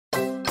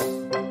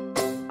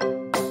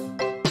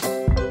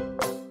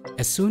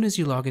As soon as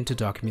you log into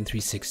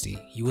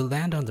Document360, you will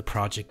land on the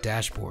project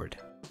dashboard.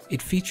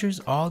 It features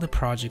all the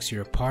projects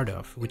you're a part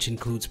of, which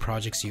includes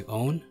projects you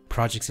own,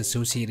 projects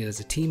associated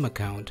as a team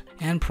account,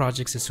 and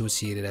projects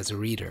associated as a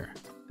reader.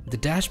 The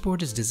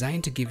dashboard is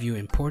designed to give you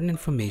important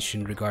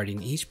information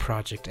regarding each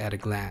project at a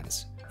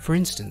glance. For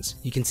instance,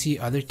 you can see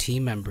other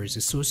team members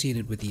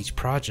associated with each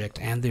project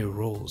and their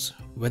roles,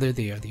 whether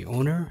they are the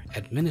owner,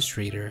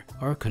 administrator,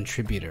 or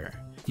contributor.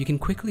 You can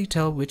quickly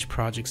tell which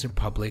projects are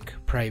public,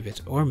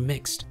 private, or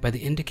mixed by the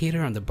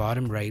indicator on the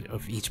bottom right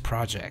of each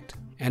project.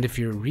 And if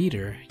you're a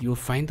reader, you will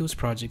find those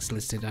projects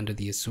listed under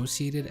the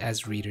Associated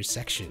as Reader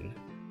section.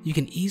 You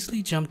can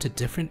easily jump to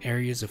different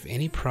areas of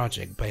any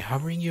project by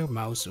hovering your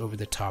mouse over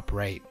the top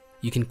right.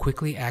 You can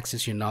quickly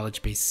access your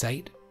knowledge base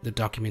site, the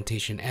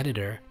documentation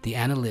editor, the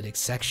analytics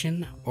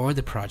section, or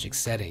the project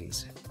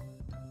settings.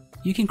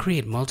 You can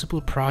create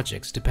multiple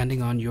projects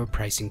depending on your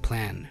pricing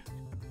plan.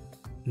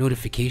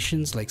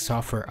 Notifications like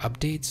software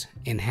updates,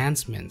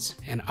 enhancements,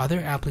 and other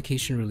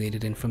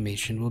application-related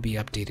information will be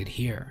updated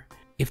here.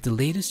 If the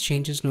latest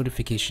changes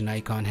notification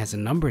icon has a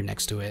number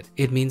next to it,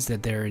 it means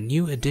that there are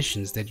new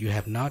additions that you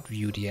have not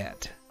viewed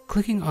yet.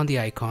 Clicking on the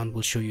icon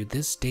will show you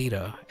this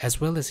data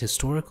as well as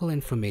historical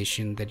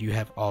information that you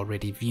have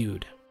already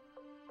viewed.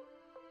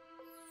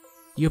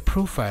 Your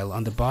profile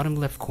on the bottom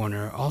left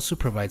corner also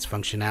provides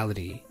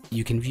functionality.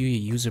 You can view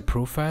your user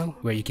profile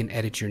where you can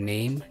edit your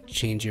name,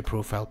 change your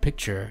profile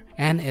picture,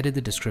 and edit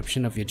the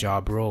description of your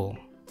job role.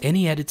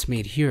 Any edits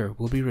made here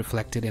will be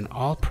reflected in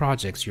all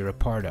projects you're a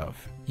part of.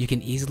 You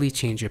can easily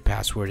change your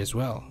password as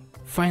well.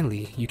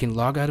 Finally, you can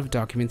log out of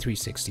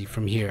Document360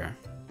 from here.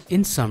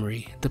 In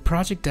summary, the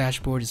project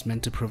dashboard is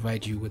meant to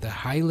provide you with a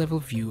high-level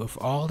view of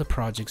all the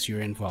projects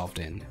you're involved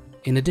in.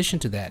 In addition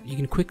to that, you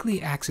can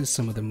quickly access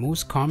some of the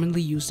most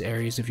commonly used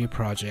areas of your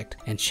project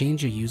and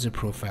change your user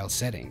profile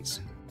settings.